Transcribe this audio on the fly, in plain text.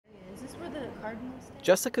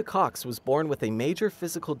Jessica Cox was born with a major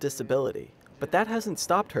physical disability, but that hasn't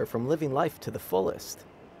stopped her from living life to the fullest.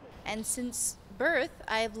 And since birth,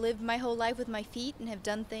 I have lived my whole life with my feet and have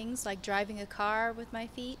done things like driving a car with my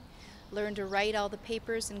feet, learned to write all the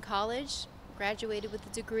papers in college, graduated with a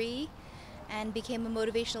degree, and became a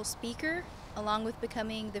motivational speaker, along with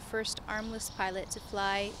becoming the first armless pilot to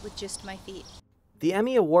fly with just my feet. The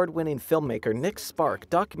Emmy Award-winning filmmaker Nick Spark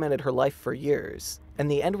documented her life for years,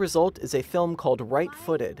 and the end result is a film called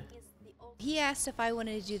Right-Footed. He asked if I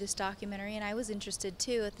wanted to do this documentary, and I was interested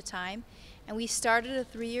too at the time. And we started a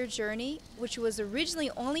 3-year journey, which was originally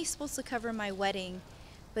only supposed to cover my wedding,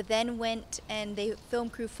 but then went and the film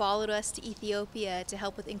crew followed us to Ethiopia to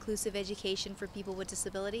help with inclusive education for people with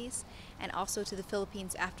disabilities, and also to the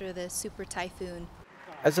Philippines after the super typhoon.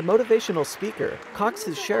 As a motivational speaker, Cox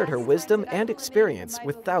has shared her wisdom and experience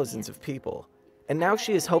with thousands of people. And now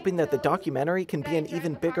she is hoping that the documentary can be an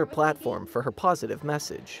even bigger platform for her positive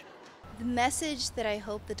message. The message that I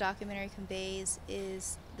hope the documentary conveys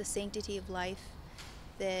is the sanctity of life,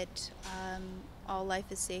 that all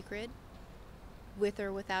life is sacred, with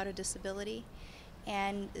or without a disability,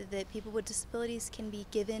 and that people with disabilities can be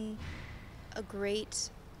given a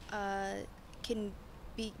great,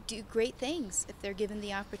 do great things if they're given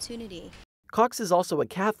the opportunity. Cox is also a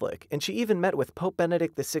Catholic, and she even met with Pope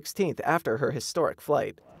Benedict XVI after her historic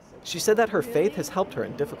flight. She said that her faith has helped her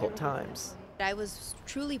in difficult times. I was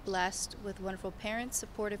truly blessed with wonderful parents,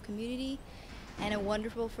 supportive community, and a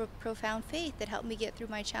wonderful, profound faith that helped me get through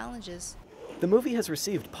my challenges. The movie has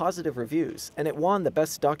received positive reviews, and it won the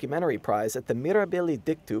Best Documentary Prize at the Mirabili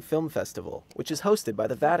Dictu Film Festival, which is hosted by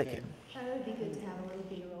the Vatican.